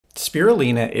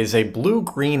Spirulina is a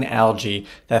blue-green algae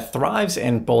that thrives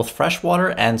in both freshwater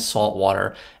and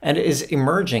saltwater and is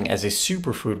emerging as a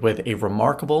superfood with a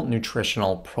remarkable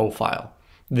nutritional profile.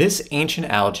 This ancient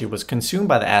algae was consumed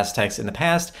by the Aztecs in the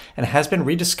past and has been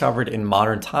rediscovered in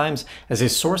modern times as a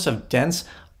source of dense,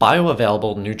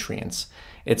 bioavailable nutrients.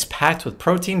 It's packed with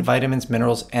protein, vitamins,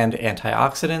 minerals, and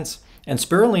antioxidants, and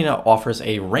spirulina offers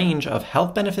a range of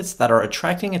health benefits that are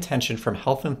attracting attention from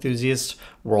health enthusiasts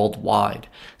worldwide.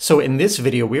 So in this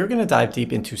video, we are going to dive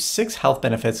deep into 6 health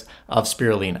benefits of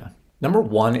spirulina. Number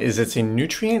 1 is it's a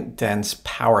nutrient-dense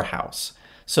powerhouse.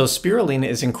 So spirulina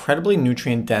is incredibly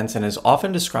nutrient dense and is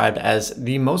often described as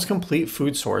the most complete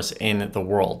food source in the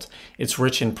world. It's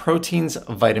rich in proteins,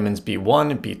 vitamins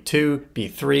B1, B2,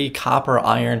 B3, copper,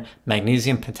 iron,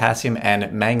 magnesium, potassium,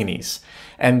 and manganese.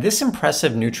 And this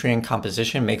impressive nutrient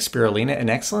composition makes spirulina an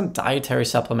excellent dietary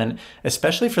supplement,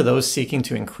 especially for those seeking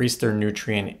to increase their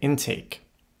nutrient intake.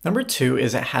 Number 2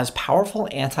 is it has powerful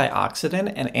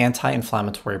antioxidant and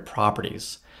anti-inflammatory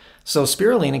properties. So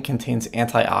spirulina contains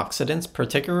antioxidants,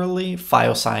 particularly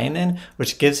phycocyanin,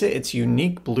 which gives it its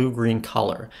unique blue-green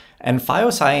color. And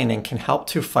phycocyanin can help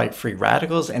to fight free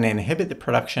radicals and inhibit the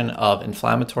production of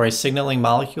inflammatory signaling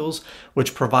molecules,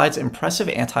 which provides impressive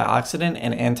antioxidant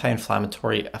and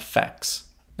anti-inflammatory effects.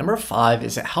 Number 5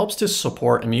 is it helps to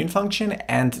support immune function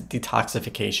and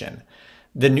detoxification.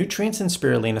 The nutrients in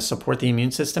spirulina support the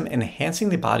immune system, enhancing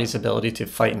the body's ability to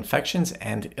fight infections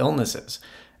and illnesses.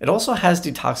 It also has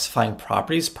detoxifying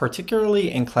properties,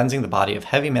 particularly in cleansing the body of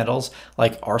heavy metals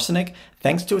like arsenic,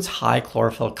 thanks to its high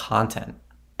chlorophyll content.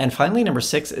 And finally, number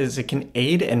 6 is it can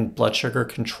aid in blood sugar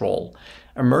control.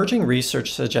 Emerging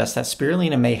research suggests that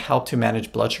spirulina may help to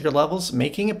manage blood sugar levels,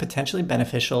 making it potentially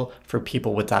beneficial for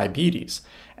people with diabetes.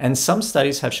 And some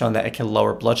studies have shown that it can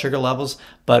lower blood sugar levels,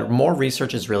 but more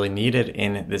research is really needed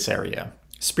in this area.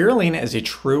 Spirulina is a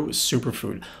true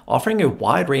superfood, offering a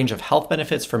wide range of health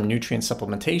benefits from nutrient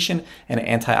supplementation and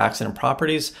antioxidant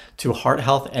properties to heart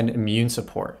health and immune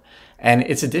support. And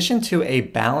its addition to a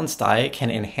balanced diet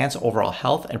can enhance overall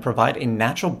health and provide a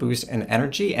natural boost in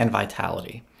energy and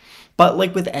vitality. But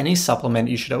like with any supplement,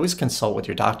 you should always consult with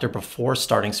your doctor before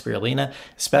starting spirulina,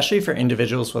 especially for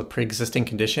individuals with pre-existing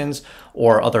conditions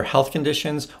or other health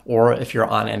conditions, or if you're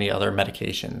on any other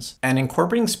medications. And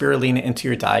incorporating spirulina into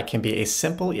your diet can be a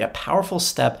simple yet powerful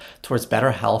step towards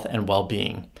better health and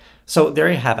well-being. So there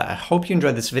you have it. I hope you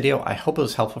enjoyed this video. I hope it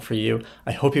was helpful for you.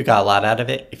 I hope you got a lot out of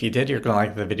it. If you did, you're going to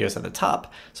like the videos at the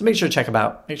top. So make sure to check them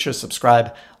out. Make sure to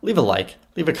subscribe, leave a like,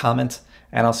 leave a comment,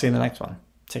 and I'll see you in the next one.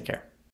 Take care.